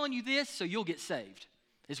 I'm telling you this so you'll get saved.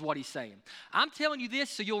 Is what he's saying. I'm telling you this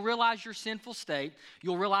so you'll realize your sinful state.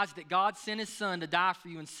 You'll realize that God sent his Son to die for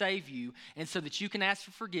you and save you, and so that you can ask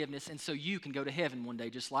for forgiveness and so you can go to heaven one day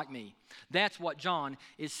just like me. That's what John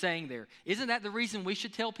is saying there. Isn't that the reason we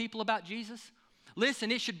should tell people about Jesus?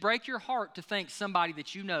 Listen, it should break your heart to think somebody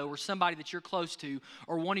that you know or somebody that you're close to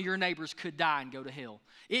or one of your neighbors could die and go to hell.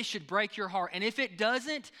 It should break your heart. And if it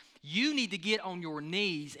doesn't, You need to get on your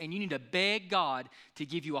knees and you need to beg God to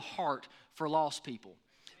give you a heart for lost people.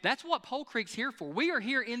 That's what Pole Creek's here for. We are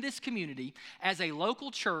here in this community as a local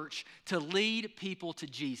church to lead people to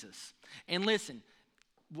Jesus. And listen,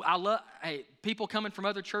 people coming from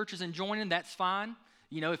other churches and joining, that's fine.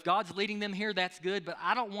 You know, if God's leading them here, that's good, but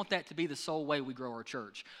I don't want that to be the sole way we grow our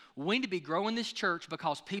church. We need to be growing this church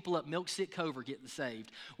because people up Milk Stick Cove are getting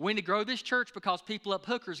saved. We need to grow this church because people up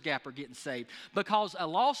Hooker's Gap are getting saved. Because a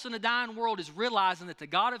lost and a dying world is realizing that the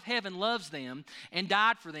God of heaven loves them and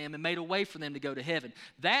died for them and made a way for them to go to heaven.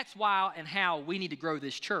 That's why and how we need to grow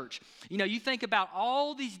this church. You know, you think about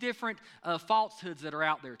all these different falsehoods that are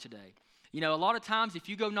out there today. You know, a lot of times if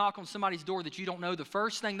you go knock on somebody's door that you don't know, the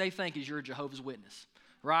first thing they think is you're a Jehovah's Witness.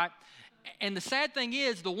 Right? And the sad thing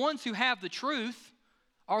is, the ones who have the truth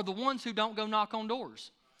are the ones who don't go knock on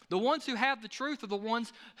doors. The ones who have the truth are the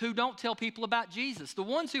ones who don't tell people about Jesus. The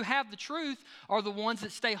ones who have the truth are the ones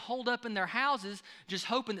that stay holed up in their houses just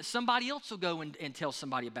hoping that somebody else will go and tell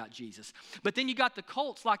somebody about Jesus. But then you got the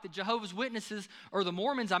cults like the Jehovah's Witnesses or the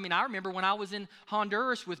Mormons. I mean, I remember when I was in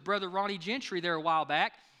Honduras with Brother Ronnie Gentry there a while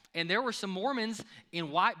back, and there were some Mormons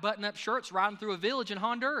in white button-up shirts riding through a village in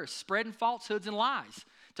Honduras, spreading falsehoods and lies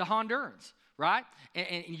to Hondurans, right?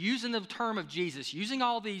 And using the term of Jesus, using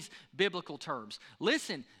all these biblical terms.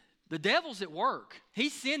 Listen, the devil's at work.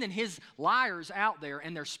 He's sending his liars out there,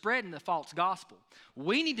 and they're spreading the false gospel.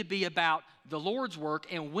 We need to be about the Lord's work,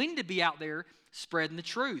 and we need to be out there spreading the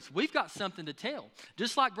truth. We've got something to tell.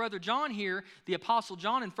 Just like Brother John here, the Apostle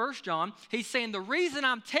John in 1 John, he's saying, the reason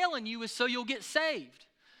I'm telling you is so you'll get saved.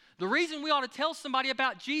 The reason we ought to tell somebody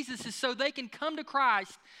about Jesus is so they can come to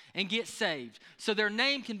Christ and get saved, so their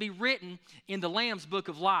name can be written in the Lamb's Book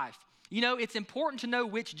of Life. You know, it's important to know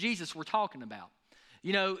which Jesus we're talking about.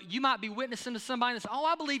 You know, you might be witnessing to somebody and say, oh,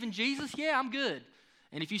 I believe in Jesus. Yeah, I'm good.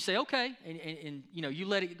 And if you say, okay, and you know, you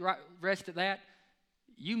let it rest at that,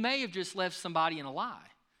 you may have just left somebody in a lie.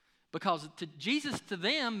 Because Jesus to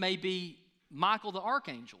them may be Michael the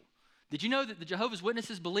Archangel. Did you know that the Jehovah's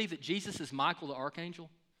Witnesses believe that Jesus is Michael the Archangel?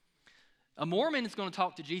 A Mormon is going to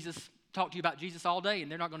talk to you about Jesus all day, and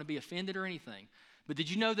they're not going to be offended or anything. But did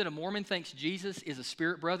you know that a Mormon thinks Jesus is a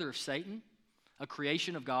spirit brother of Satan, a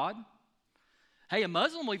creation of God? Hey, a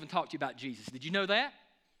Muslim will even talk to you about Jesus. Did you know that?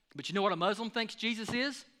 But you know what a Muslim thinks Jesus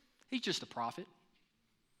is? He's just a prophet.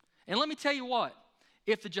 And let me tell you what,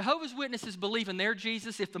 if the Jehovah's Witnesses believe in their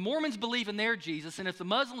Jesus, if the Mormons believe in their Jesus, and if the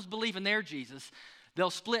Muslims believe in their Jesus, they'll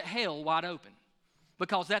split hell wide open,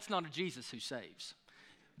 because that's not a Jesus who saves.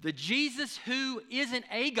 The Jesus who isn't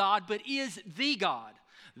a God, but is the God,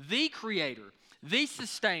 the creator, the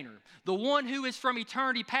sustainer, the one who is from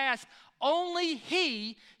eternity past, only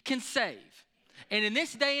he can save. And in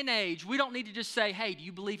this day and age, we don't need to just say, hey, do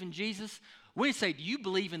you believe in Jesus? We need to say, do you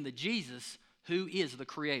believe in the Jesus who is the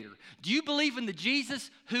creator? Do you believe in the Jesus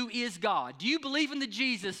who is God? Do you believe in the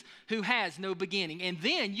Jesus who has no beginning? And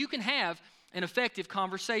then you can have an effective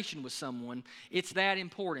conversation with someone. It's that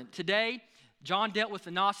important. Today, John dealt with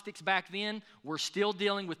the Gnostics back then. We're still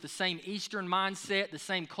dealing with the same Eastern mindset, the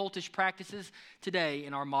same cultish practices today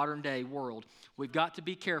in our modern day world. We've got to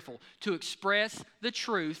be careful to express the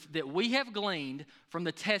truth that we have gleaned from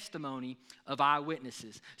the testimony of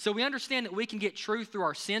eyewitnesses. So we understand that we can get truth through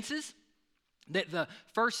our senses, that the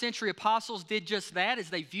first century apostles did just that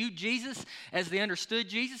as they viewed Jesus, as they understood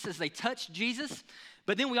Jesus, as they touched Jesus.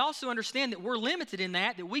 But then we also understand that we're limited in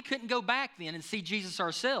that we couldn't go back then and see Jesus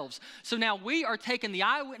ourselves. So now we are taking the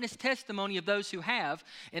eyewitness testimony of those who have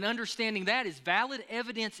and understanding that is valid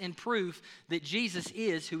evidence and proof that Jesus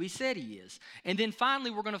is who he said he is. And then finally,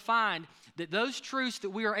 we're going to find that those truths that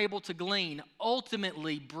we are able to glean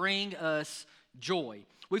ultimately bring us joy.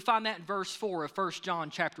 We find that in verse 4 of 1 John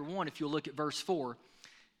chapter 1, if you'll look at verse 4.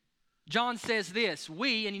 John says this,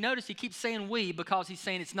 we, and you notice he keeps saying we because he's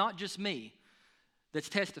saying it's not just me that's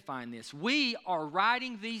testifying this. We are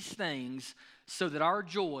writing these things so that our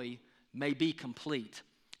joy may be complete.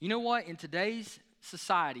 You know what? In today's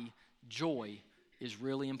society, joy is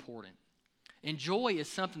really important. And joy is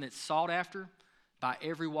something that's sought after by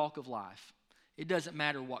every walk of life. It doesn't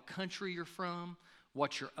matter what country you're from,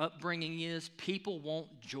 what your upbringing is. People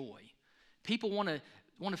want joy. People want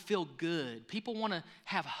to feel good. People want to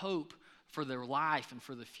have hope for their life and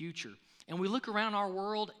for the future. And we look around our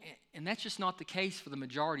world, and that's just not the case for the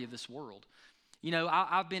majority of this world. You know,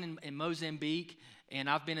 I've been in Mozambique, and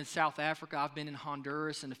I've been in South Africa, I've been in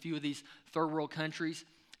Honduras, and a few of these third world countries.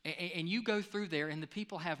 And you go through there, and the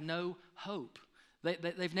people have no hope.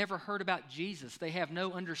 They've never heard about Jesus. They have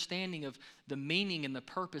no understanding of the meaning and the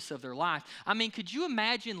purpose of their life. I mean, could you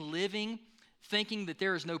imagine living thinking that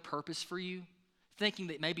there is no purpose for you? Thinking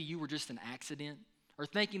that maybe you were just an accident? or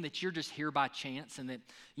thinking that you're just here by chance and that,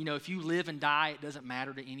 if you live and die, it doesn't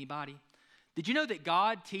matter to anybody? Did you know that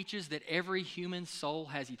God teaches that every human soul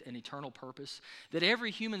has an eternal purpose? That every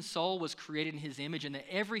human soul was created in His image and that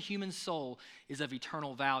every human soul is of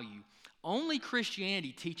eternal value? Only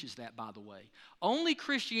Christianity teaches that, by the way. Only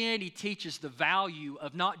Christianity teaches the value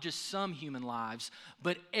of not just some human lives,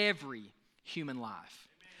 but every human life.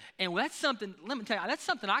 And that's something, let me tell you, that's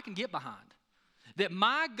something I can get behind. That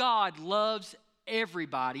my God loves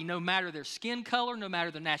everybody, no matter their skin color, no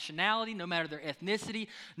matter their nationality, no matter their ethnicity,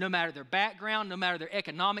 no matter their background, no matter their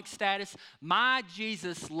economic status. My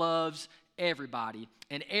Jesus loves everybody,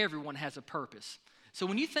 and everyone has a purpose. So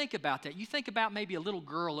when you think about that, you think about maybe a little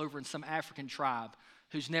girl over in some African tribe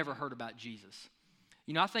who's never heard about Jesus.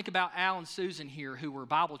 I think about Al and Susan here, who were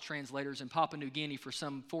Bible translators in Papua New Guinea for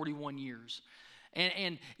some 41 years.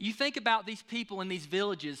 And you think about these people in these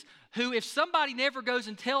villages who, if somebody never goes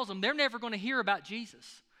and tells them, they're never going to hear about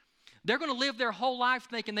Jesus. They're going to live their whole life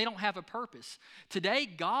thinking they don't have a purpose. Today,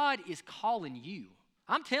 God is calling you.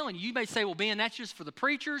 I'm telling you, you may say, well, Ben, that's just for the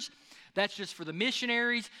preachers. That's just for the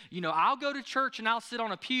missionaries. I'll go to church and I'll sit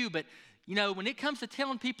on a pew, but when it comes to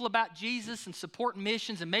telling people about Jesus and supporting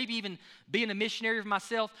missions and maybe even being a missionary of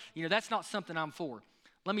myself, that's not something I'm for.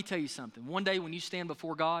 Let me tell you something. One day when you stand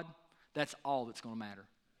before God, that's all that's going to matter.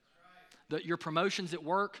 Your promotions at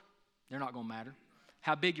work, they're not going to matter.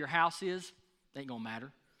 How big your house is, ain't going to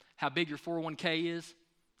matter. How big your 401k is,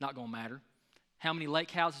 not going to matter. How many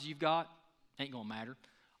lake houses you've got, ain't going to matter.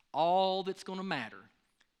 All that's going to matter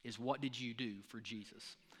is what did you do for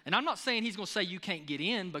Jesus. And I'm not saying He's going to say you can't get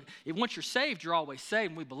in, but once you're saved, you're always saved,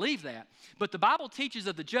 and we believe that. But the Bible teaches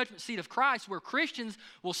of the judgment seat of Christ, where Christians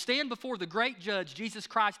will stand before the great judge, Jesus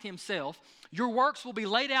Christ Himself. Your works will be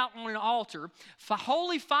laid out on an altar.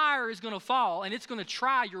 Holy fire is going to fall, and it's going to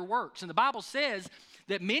try your works. And the Bible says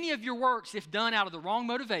that many of your works, if done out of the wrong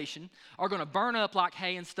motivation, are going to burn up like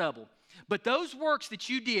hay and stubble. But those works that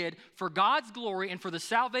you did for God's glory and for the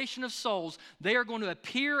salvation of souls, they are going to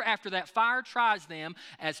appear after that fire tries them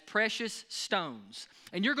as precious stones.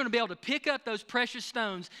 And you're going to be able to pick up those precious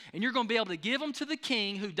stones and you're going to be able to give them to the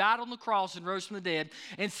King who died on the cross and rose from the dead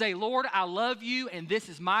and say, Lord, I love you and this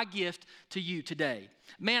is my gift to you today.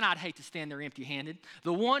 Man, I'd hate to stand there empty-handed.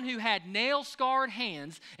 The one who had nail-scarred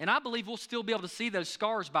hands, and I believe we'll still be able to see those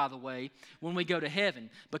scars, by the way, when we go to heaven,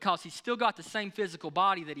 because He's still got the same physical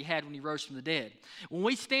body that He had when He rose from the dead. When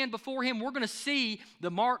we stand before Him, we're going to see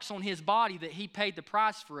the marks on His body that He paid the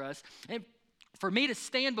price for us. And for me to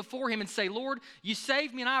stand before Him and say, Lord, you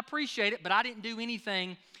saved me and I appreciate it, but I didn't do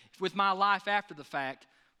anything with my life after the fact.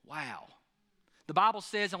 Wow. The Bible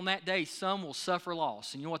says on that day, some will suffer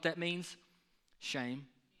loss. And you know what that means? Shame,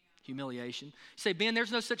 humiliation. You say, Ben,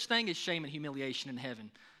 there's no such thing as shame and humiliation in heaven.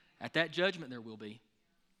 At that judgment, there will be.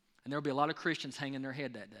 And there will be a lot of Christians hanging their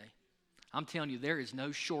head that day. I'm telling you, there is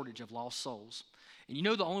no shortage of lost souls. And you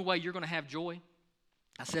know the only way you're going to have joy?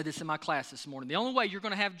 I said this in my class this morning. The only way you're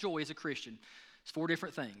going to have joy as a Christian is 4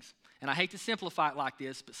 different things. And I hate to simplify it like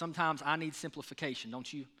this, but sometimes I need simplification,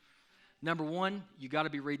 don't you? Number 1, you got to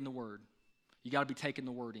be reading the Word. You got to be taking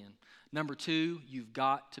the Word in. Number 2, you've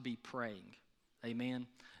got to be praying. Amen.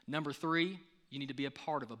 Number 3, you need to be a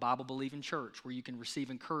part of a Bible-believing church where you can receive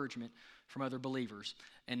encouragement from other believers.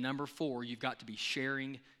 And number 4, you've got to be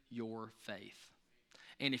sharing your faith.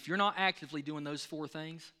 And if you're not actively doing those 4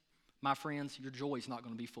 things, my friends, your joy is not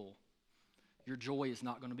going to be full. Your joy is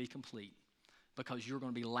not going to be complete because you're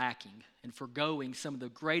going to be lacking and forgoing some of the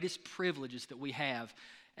greatest privileges that we have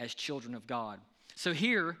as children of God. So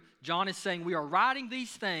here, John is saying we are writing these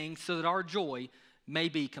things so that our joy may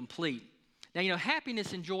be complete. Now,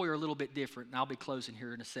 happiness and joy are a little bit different, and I'll be closing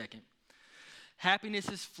here in a second. Happiness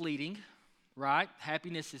is fleeting, right?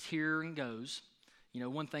 Happiness is here and goes.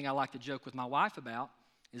 One thing I like to joke with my wife about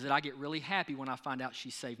is that I get really happy when I find out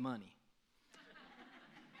she saved money.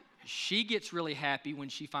 She gets really happy when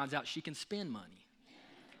she finds out she can spend money,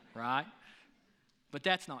 right? But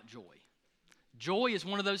that's not joy. Joy is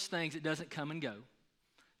one of those things that doesn't come and go.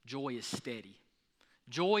 Joy is steady.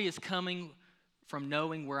 Joy is coming from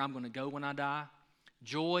knowing where I'm going to go when I die.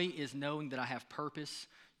 Joy is knowing that I have purpose.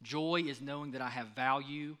 Joy is knowing that I have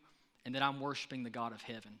value and that I'm worshiping the God of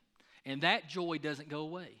heaven. And that joy doesn't go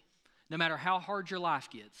away. No matter how hard your life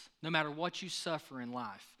gets, no matter what you suffer in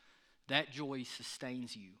life, that joy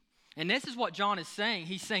sustains you. And this is what John is saying.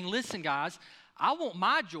 He's saying, listen, guys, I want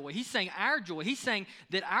my joy. He's saying our joy. He's saying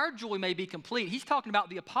that our joy may be complete. He's talking about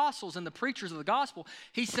the apostles and the preachers of the gospel.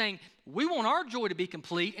 He's saying we want our joy to be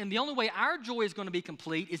complete, and the only way our joy is going to be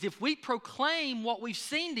complete is if we proclaim what we've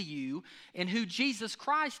seen to you and who Jesus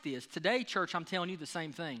Christ is. Today, church, I'm telling you the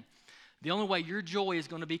same thing. The only way your joy is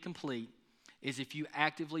going to be complete is if you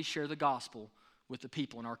actively share the gospel with the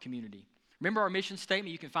people in our community. Remember our mission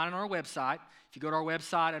statement, you can find it on our website. If you go to our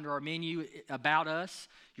website under our menu, About Us,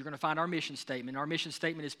 you're going to find our mission statement. Our mission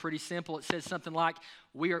statement is pretty simple. It says something like,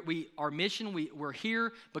 we're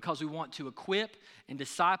here because we want to equip and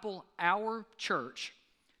disciple our church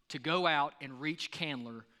to go out and reach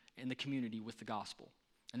Candler and the community with the gospel.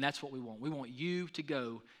 And that's what we want. We want you to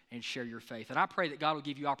go and share your faith. And I pray that God will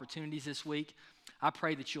give you opportunities this week. I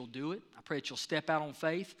pray that you'll do it. I pray that you'll step out on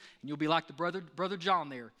faith, and you'll be like the brother John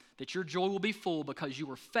there, that your joy will be full because you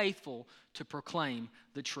were faithful to proclaim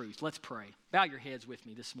the truth. Let's pray. Bow your heads with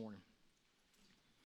me this morning.